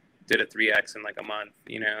did a 3x in a month.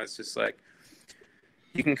 It's just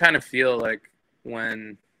you can kind of feel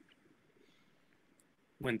when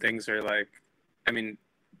things are I mean,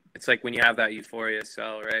 it's when you have that euphoria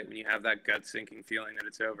sell, right? When you have that gut sinking feeling that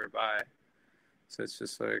it's over, buy. So it's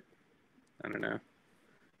just I don't know.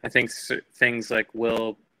 I think things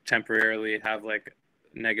will temporarily have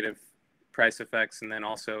negative price effects, and then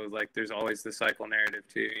also there's always the cycle narrative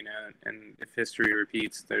too, and if history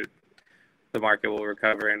repeats, the market will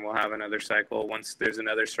recover and we'll have another cycle once there's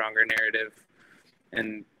another stronger narrative,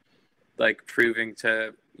 and proving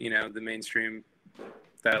to the mainstream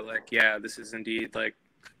that yeah, this is indeed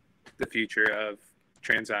the future of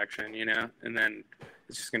transaction, and then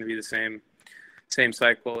it's just going to be the same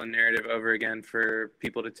cycle and narrative over again for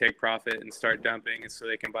people to take profit and start dumping, and so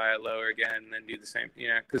they can buy it lower again and then do the same,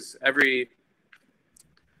 because every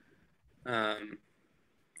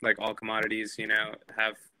all commodities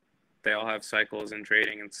they all have cycles in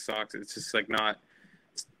trading and stocks. It's just not,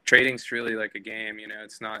 trading's truly a game,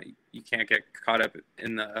 it's not, you can't get caught up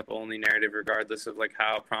in the up only narrative regardless of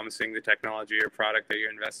how promising the technology or product that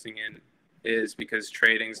you're investing in is, because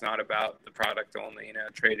trading's not about the product only,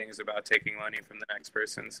 trading is about taking money from the next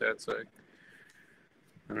person. So it's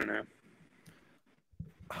I don't know.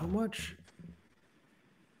 How much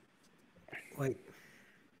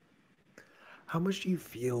do you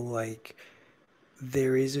feel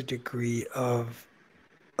there is a degree of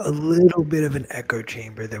a little bit of an echo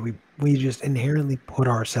chamber that we just inherently put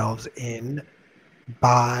ourselves in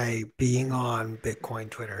by being on Bitcoin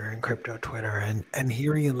Twitter and crypto Twitter, and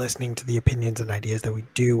hearing and listening to the opinions and ideas that we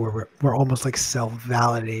do, where we're almost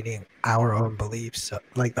self-validating our own beliefs? So,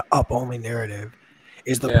 the up only narrative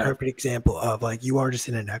is the perfect example of you are just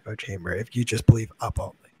in an echo chamber if you just believe up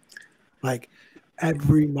only.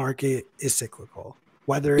 Every market is cyclical,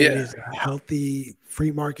 whether it is a healthy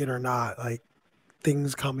free market or not.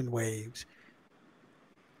 Things come in waves.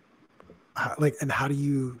 And how do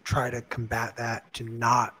you try to combat that to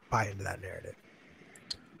not buy into that narrative?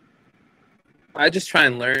 I just try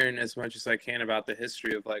and learn as much as I can about the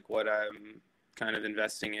history of what I'm kind of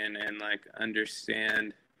investing in, and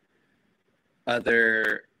understand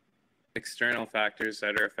other external factors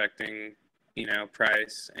that are affecting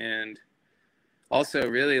price, and also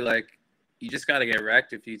really you just got to get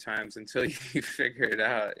wrecked a few times until you figure it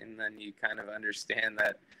out, and then you kind of understand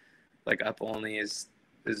that up only is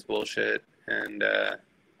bullshit, and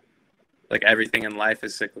everything in life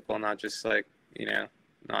is cyclical, not just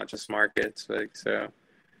not just markets. So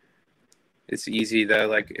it's easy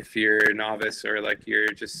though, if you're a novice, or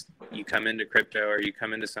you come into crypto or you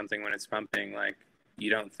come into something when it's pumping, you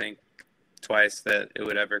don't think twice that it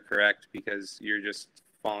would ever correct, because you're just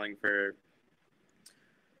falling for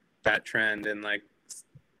that trend, and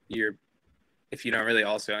if you don't really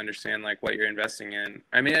also understand what you're investing in.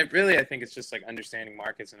 I mean, I think it's just understanding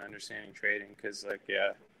markets and understanding trading, because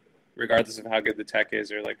regardless of how good the tech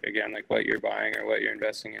is, or again what you're buying or what you're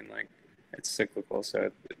investing in, it's cyclical.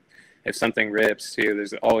 So if something rips too,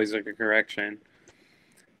 there's always a correction,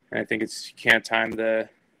 and I think you can't time the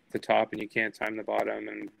top and you can't time the bottom,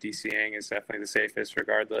 and DCAing is definitely the safest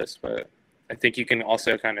regardless, but I think you can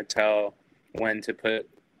also kind of tell when to put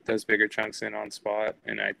those bigger chunks in on spot,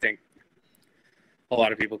 and I think a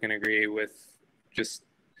lot of people can agree with, just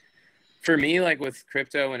for me, with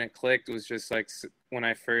crypto, when it clicked, was just when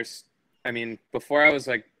I first, before I was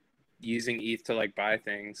using ETH to buy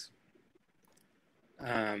things,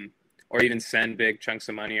 or even send big chunks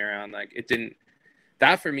of money around. Like it didn't.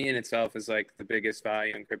 That for me in itself is like the biggest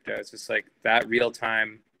value in crypto. It's just like that real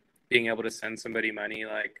time being able to send somebody money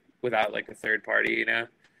like without like a third party, you know,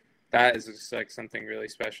 that is just like something really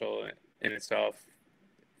special in itself.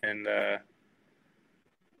 And I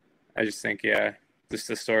just think, yeah, just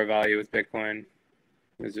the store value with Bitcoin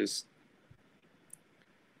is just,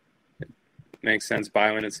 it makes sense.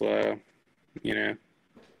 Buy when it's low, you know,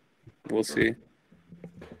 we'll see.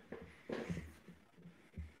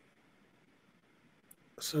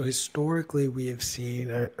 So historically, we have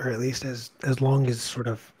seen, or at least as long as sort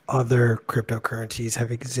of other cryptocurrencies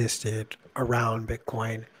have existed around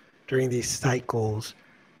Bitcoin, during these cycles,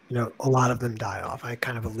 you know, a lot of them die off. I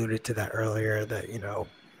kind of alluded to that earlier, that, you know,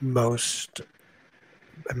 most,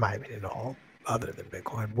 in my opinion, all other than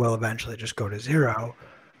Bitcoin will eventually just go to zero.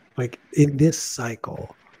 Like in this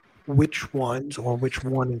cycle, which ones, or which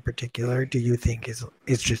one in particular do you think is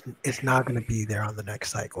just, it's not going to be there on the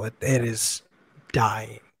next cycle? It is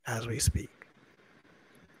dying as we speak.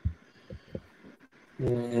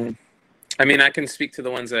 I mean, I can speak to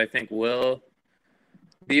the ones that I think will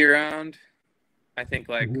be around. I think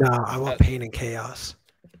like No, I want pain and chaos.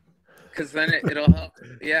 Because then it'll help.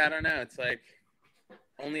 Yeah, I don't know. It's like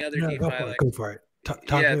only other No, DeFi. go for it. Talk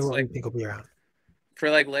to me it's what like you think will be around. for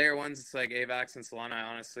like layer ones, it's like AVAX and Solana.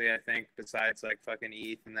 Honestly, I think besides like fucking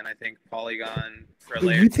ETH, and then I think Polygon for But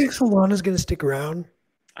layer you two. think Solana's going to stick around?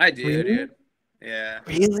 I do, Really? dude. Yeah.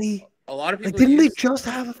 Really? A lot of Like, people didn't they use. just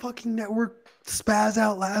have a fucking network spaz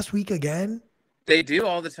out last week again? They do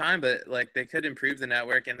all the time, but like they could improve the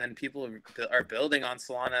network, and then people are building on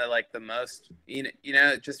Solana like the most. You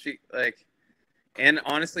know, just be, like. And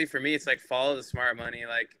honestly, for me, it's like follow the smart money.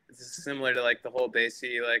 Like this is similar to like the whole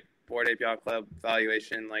Basie like Bored Ape Yacht Club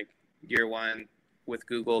valuation, like year one with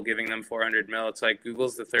Google giving them 400 mil. It's like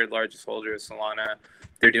Google's the third largest holder of Solana.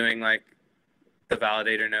 They're doing like the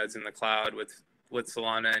validator nodes in the cloud with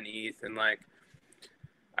Solana and ETH, and like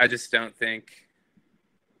I just don't think.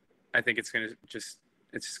 I think it's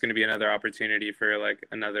just gonna be another opportunity for like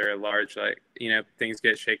another large like things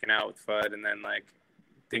get shaken out with FUD, and then like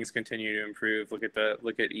things continue to improve. Look at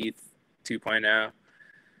ETH 2.0,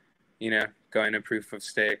 going to proof of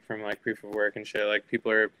stake from like proof of work and shit. Like people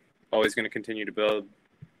are always going to continue to build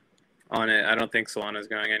on it. I don't think Solana's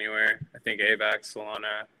going anywhere. I think AVAX,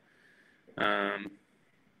 Solana,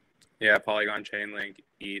 Polygon, Chainlink,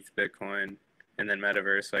 ETH, Bitcoin, and then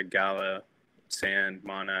Metaverse like Gala, Sand,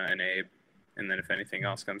 Mana, and Ape. And then if anything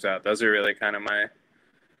else comes out, those are really kind of my.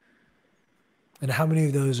 And how many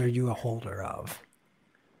of those are you a holder of?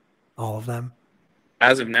 All of them?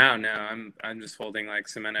 As of now, no. I'm just holding like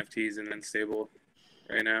some NFTs and then stable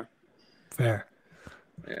right now. Fair.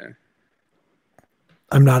 Yeah.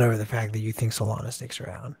 I'm not over the fact that you think Solana sticks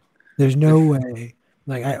around. There's no way.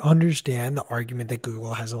 Like, I understand the argument that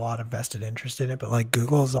Google has a lot of vested interest in it, but like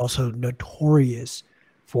Google is also notorious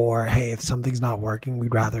for, hey, if something's not working,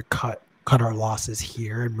 we'd rather cut our losses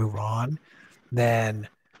here and move on than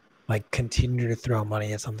like continue to throw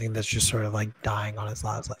money at something that's just sort of like dying on its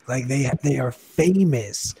last leg. Like they are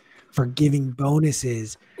famous for giving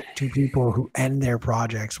bonuses to people who end their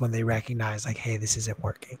projects when they recognize like, hey, this isn't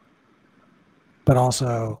working. But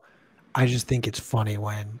also, I just think it's funny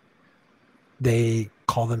when they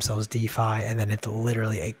call themselves DeFi and then it's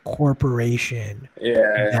literally a corporation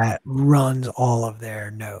that runs all of their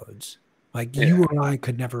nodes. Like you or I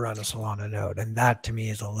could never run a Solana node, and that to me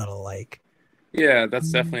is a little like. Yeah, that's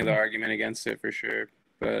definitely the argument against it for sure.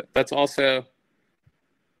 But that's also,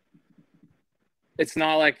 it's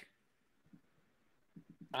not like,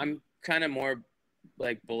 I'm kind of more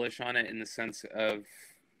like bullish on it in the sense of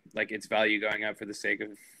like its value going up for the sake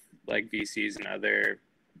of like VCs and other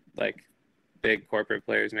like big corporate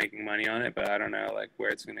players making money on it. But I don't know like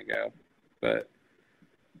where it's going to go. But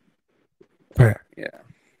Fair.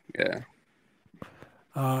 Yeah.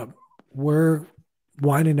 We're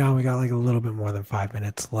winding down. We got like a little bit more than 5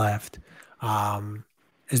 minutes left.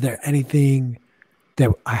 Is there anything that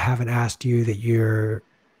I haven't asked you that you're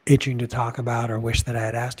itching to talk about or wish that I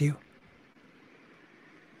had asked you?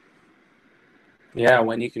 Yeah,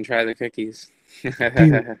 when you can try the cookies.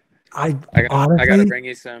 Dude, I honestly, gotta bring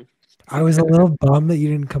you some. I was a little bummed that you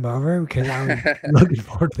didn't come over because I was looking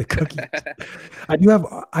forward to the cookies.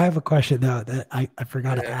 I have a question though that I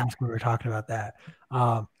forgot to ask when we were talking about that.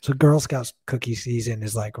 So Girl Scouts cookie season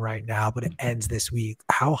is like right now, but it ends this week.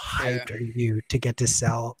 How hyped are you to get to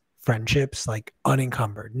sell friendships like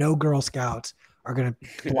unencumbered? No Girl Scouts are gonna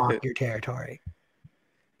block your territory.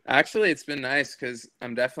 Actually, it's been nice because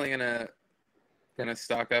I'm definitely gonna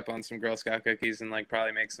stock up on some Girl Scout cookies and like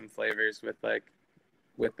probably make some flavors with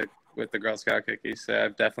the Girl Scout cookies. So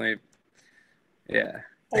I've definitely Yeah.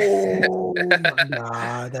 Oh my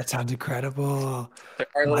God, that sounds incredible. There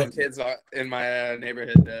are My, little kids in my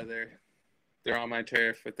neighborhood. They're on my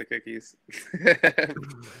turf with the cookies.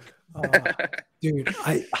 uh, dude,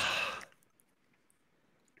 I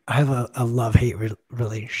have a love hate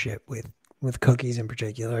relationship with cookies in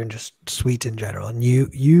particular and just sweets in general. And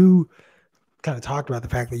you kind of talked about the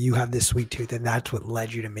fact that you have this sweet tooth and that's what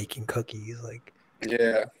led you to making cookies. Like,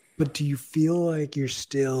 Yeah. but do you feel like you're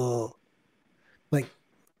still like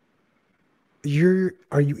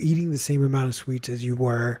are you eating the same amount of sweets as you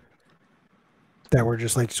were that were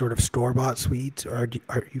just like sort of store-bought sweets, or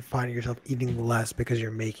are you finding yourself eating less because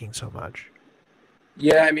you're making so much?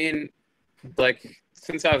 Yeah, I mean, like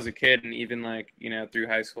since I was a kid and even like, through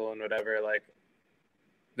high school and whatever, like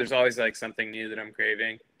there's always like something new that I'm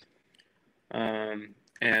craving.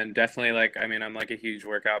 And definitely like, I mean, I'm like a huge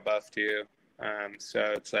workout buff too. So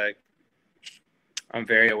it's like I'm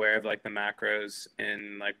very aware of like the macros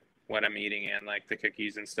in like what I'm eating and like the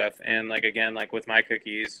cookies and stuff. And like again, like with my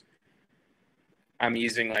cookies, I'm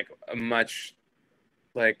using like a much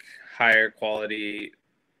like higher quality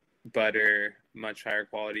butter, much higher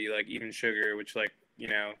quality, like even sugar, which like,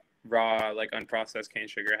 raw, like unprocessed cane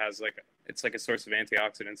sugar has like, it's like a source of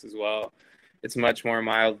antioxidants as well. It's much more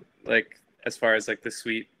mild, like as far as like the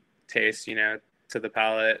sweet taste, to the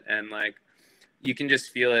palate. And like, you can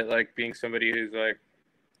just feel it, like being somebody who's like,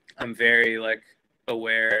 I'm very like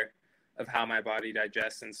aware of how my body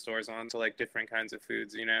digests and stores onto like different kinds of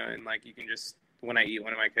foods, and like, you can just, when I eat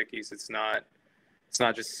one of my cookies, it's not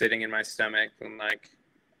just sitting in my stomach and like,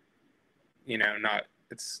 not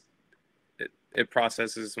it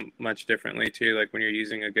processes much differently too. Like when you're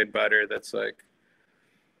using a good butter that's like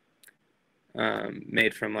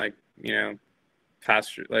made from like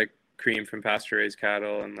pasture, like cream from pasture raised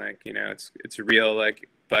cattle, and like it's real like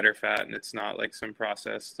butter fat, and it's not like some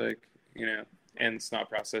processed like and it's not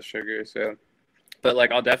processed sugar. So, but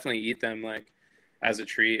like I'll definitely eat them like as a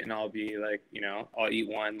treat, and I'll be like, I'll eat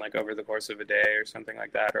one like over the course of a day or something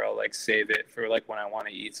like that, or I'll like save it for like when I want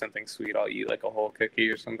to eat something sweet. I'll eat like a whole cookie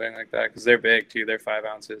or something like that, because they're big too. They're 5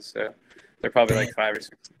 ounces, so they're probably like 5 or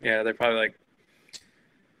 6. Yeah, they're probably like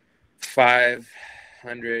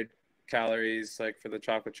 500 calories like for the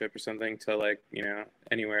chocolate chip or something, to like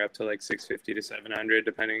anywhere up to like 650 to 700,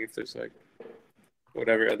 depending if there's like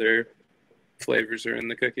whatever other flavors are in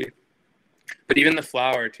the cookie. But even the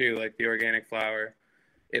flour too, like the organic flour,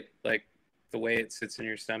 it like the way it sits in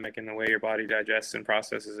your stomach and the way your body digests and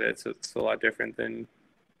processes it, so it's a lot different than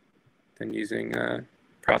using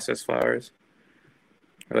processed flours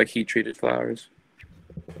or like heat treated flours.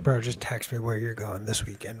 Bro, just text me where you're going this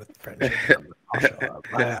weekend with friendship. I'll show up.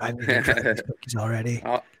 I need to try these cookies already.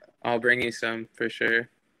 I'll bring you some for sure.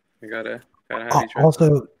 I gotta have you try.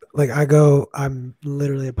 Also, like I'm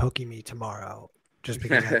literally a Poke Me tomorrow, just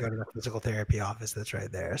because I go to the physical therapy office that's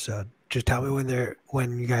right there. So just tell me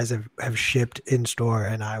when you guys have shipped in store,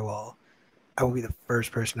 and I will be the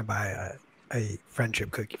first person to buy a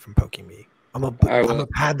friendship cookie from Poke Me. I'm a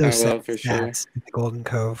pad those stats sure. at the Golden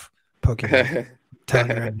Cove Poke Me. I'm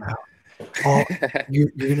telling you right now.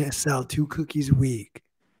 You're gonna sell 2 cookies a week,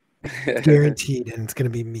 guaranteed, and it's gonna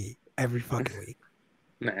be me every fucking week.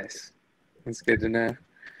 Nice. That's good to know.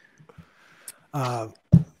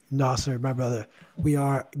 Nasser, my brother, we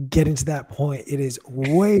are getting to that point. It is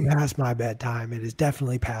way past my bedtime. It is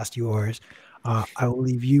definitely past yours. I will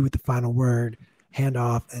leave you with the final word, hand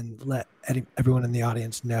off, and let everyone in the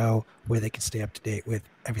audience know where they can stay up to date with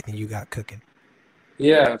everything you got cooking.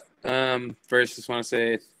 Yeah. First, just want to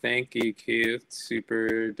say thank you, Q. It's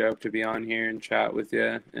super dope to be on here and chat with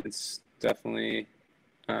you. It's definitely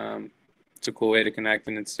it's a cool way to connect,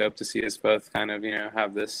 and it's dope to see us both kind of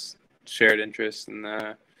have this shared interest.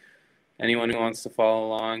 And anyone who wants to follow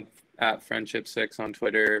along, at Friendship6 on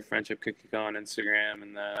Twitter, Friendship Cookie Co on Instagram,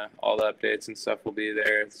 and all the updates and stuff will be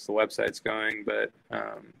there. The website's going, but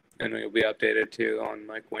and we'll be updated too on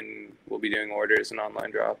like when we'll be doing orders and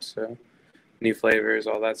online drops. So new flavors,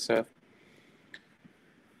 all that stuff.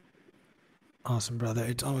 Awesome, brother.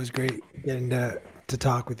 It's always great getting to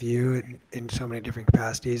talk with you in so many different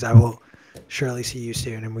capacities. I will surely see you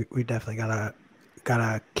soon, and we definitely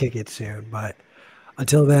gotta kick it soon. But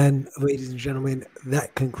until then, ladies and gentlemen,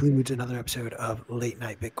 that concludes another episode of Late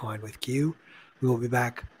Night Bitcoin with Q. We will be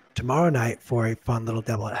back tomorrow night for a fun little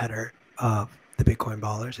doubleheader of the Bitcoin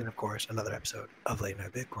Ballers, and of course, another episode of Late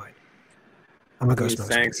Night Bitcoin. I'm gonna go smoke.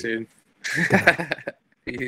 Thanks, dude.